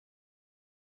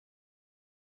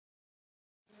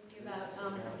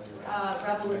about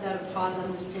Rebel Without a Pause,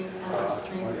 Unrestrained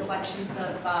Reflections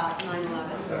of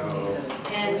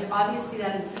 9/11. And obviously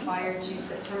that inspired you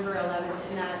September 11th,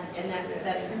 and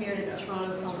that premiered at the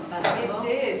Toronto Film Festival. It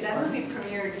did. That movie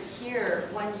premiered here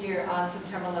one year on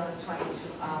September 11th,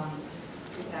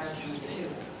 2002.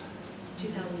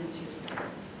 2002.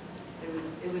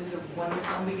 It was a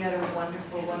wonderful, we got a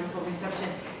wonderful reception.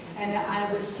 And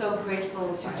I was so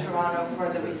grateful to Toronto for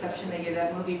the reception they gave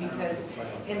that movie, because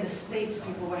in the States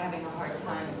people were having a hard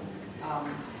time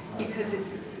because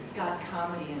it's got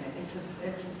comedy in it. It's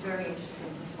a very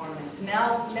interesting performance.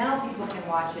 Now people can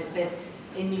watch it, but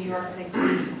in New York they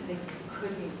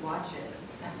couldn't watch it.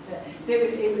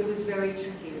 It was very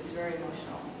tricky. It was very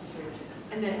emotional.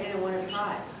 And it won a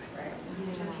prize, right?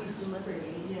 Yeah. Peace and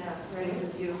Liberty. Yeah, right. It's a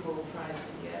beautiful prize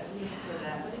to get for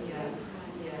that. Yes.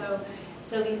 Yes.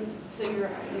 So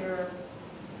your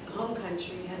home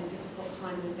country had a difficult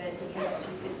time with it because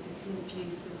it's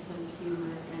infused with some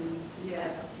humor and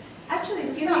Actually,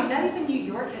 it's funny, not even New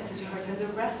York had such a hard time. The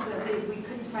rest of it, we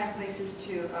couldn't find places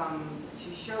to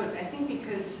show it. I think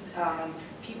because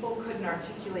people couldn't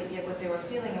articulate yet what they were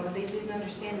feeling, and what they didn't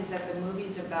understand is that the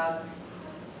movie's about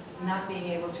not being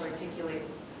able to articulate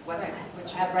what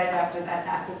right after that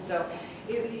happened. So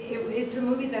it's a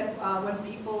movie that when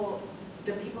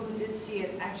the people who did see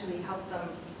it actually helped them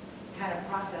kind of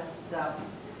process stuff.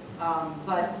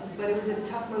 But it was a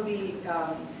tough movie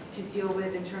to deal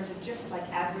with in terms of just like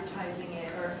advertising it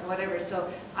or whatever.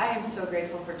 So I am so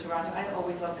grateful for Toronto. I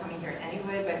always love coming here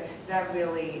anyway, but that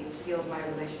really sealed my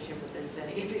relationship with this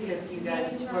city because you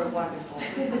guys were wonderful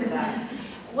with that.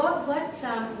 What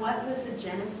was the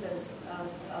genesis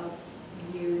of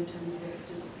you in terms of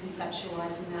just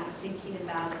conceptualizing that, thinking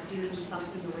about doing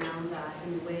something around that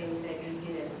in the way that you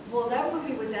did? Well, that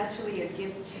movie was actually a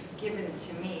gift given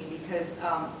to me because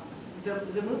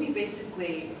the movie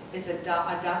basically is a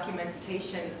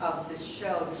documentation of this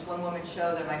show, this one-woman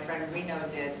show that my friend Reno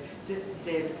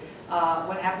did.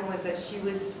 What happened was that she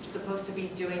was supposed to be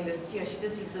doing this, she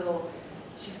does these little,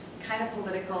 she's kind of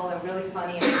political and really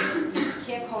funny, and you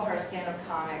can't call her a stand-up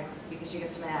comic because she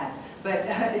gets mad. But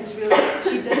it's really,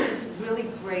 she does this really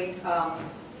great,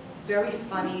 very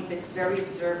funny, but very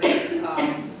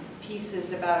observant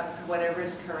pieces about whatever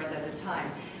is current at the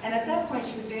time. And at that point,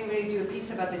 she was getting ready to do a piece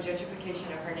about the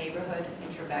gentrification of her neighborhood in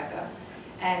Tribeca.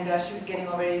 And she was getting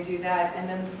all ready to do that. And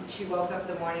then she woke up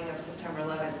the morning of September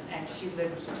 11th, and she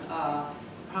lived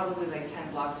probably like 10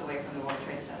 blocks away from the World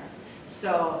Trade Center.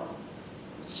 So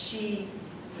she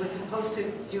was supposed to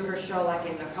do her show like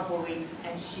in a couple of weeks,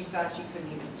 and she found she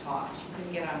couldn't even talk. She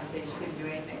couldn't get on stage. She couldn't do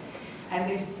anything. And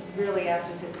they really asked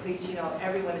me, said, please,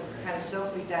 everyone is kind of so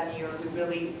freaked out in New York. We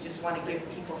really just want to give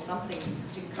people something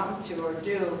to come to or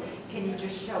do. Can you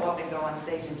just show up and go on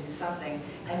stage and do something?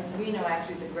 And Reno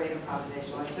actually is a great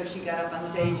improvisationalist. So she got up on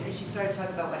stage and she started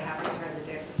talking about what happened to her the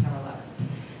day of September 11th.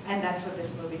 And that's what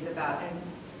this movie's about. And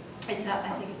it's I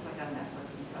think it's like on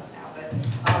Netflix and stuff now. But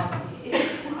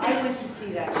I went to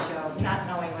see that show not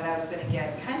knowing what I was going to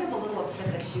get. Kind of a little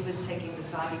upset that she was taking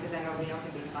this on because I know Reno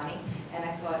can be funny. And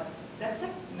I thought, that's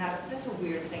a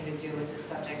weird thing to do as a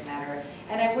subject matter.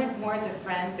 And I went more as a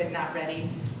friend, but not ready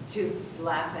to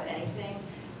laugh at anything.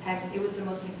 And it was the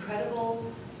most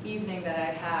incredible evening that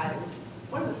I had. It was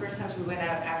one of the first times we went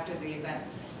out after the event.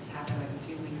 This happened like a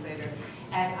few weeks later.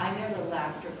 And I never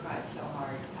laughed or cried so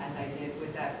hard as I did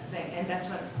with that thing. And that's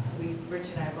when Rich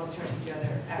and I both turned to each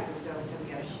other after it was over and said,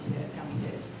 we gotta shoot it, and we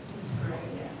did. It's great.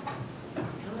 Yeah.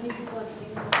 How many people have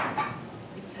seen it?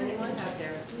 It's out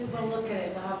there. We will look at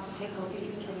it. We'll have to take a look at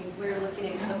it. We're looking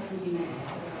at clip from units.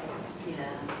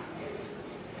 Yeah.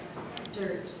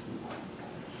 Dirt.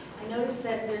 I noticed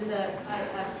that there's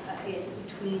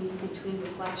between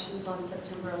reflections on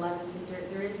September 11th and Dirt,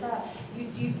 there is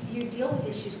you deal with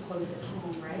issues close at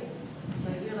home, right?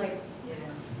 So you're like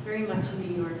very much a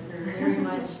New Yorker, very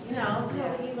much,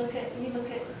 when you look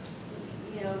at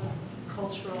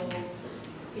cultural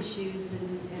issues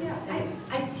and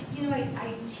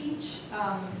I teach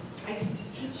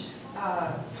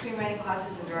screenwriting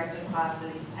classes and directing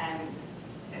classes, and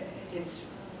it's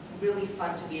really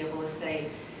fun to be able to say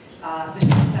the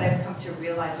things that I've come to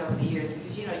realize over the years,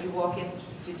 because you walk in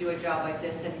to do a job like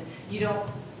this and you don't,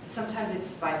 sometimes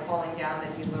it's by falling down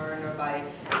that you learn or by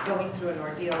going through an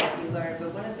ordeal that you learn,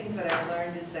 but one of the things that I've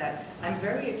learned is that I'm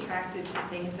very attracted to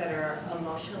things that are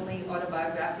emotionally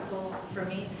autobiographical for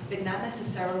me, but not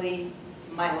necessarily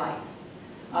my life.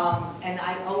 And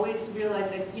I always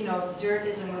realize that, Dirt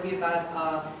is a movie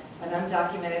about an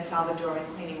undocumented Salvadoran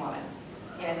cleaning woman.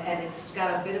 And it's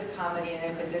got a bit of comedy in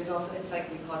it, but there's also, it's like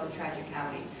we call it the tragic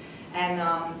comedy. And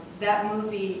that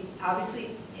movie,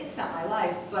 obviously, it's not my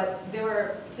life, but there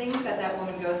are things that that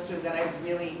woman goes through that I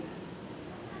really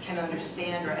can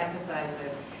understand or empathize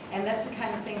with. And that's the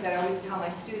kind of thing that I always tell my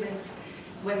students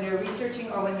when they're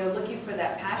researching or when they're looking for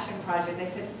that passion project. I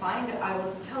said, I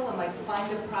will tell them, like,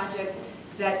 find a project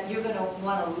that you're going to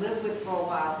want to live with for a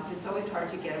while, because it's always hard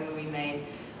to get a movie made,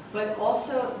 but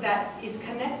also that is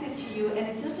connected to you, and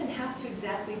it doesn't have to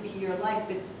exactly be your life,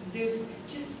 but there's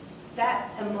just that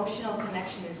emotional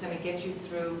connection is going to get you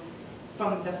through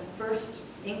from the first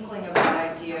inkling of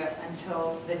that idea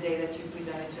until the day that you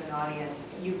present it to an audience.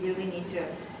 You really need to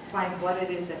find what it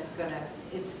is that's going to,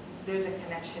 there's a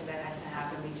connection that has to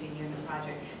happen between you and the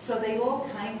project. So they all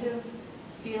kind of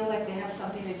feel like they have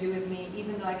something to do with me,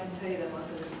 even though I can tell you that most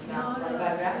of this is not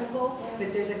biographical,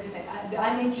 but there's a connect.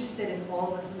 I'm interested in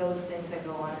all of those things that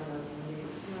go on in those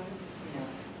movies. Right. You know.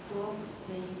 Cool.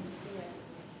 Thank you.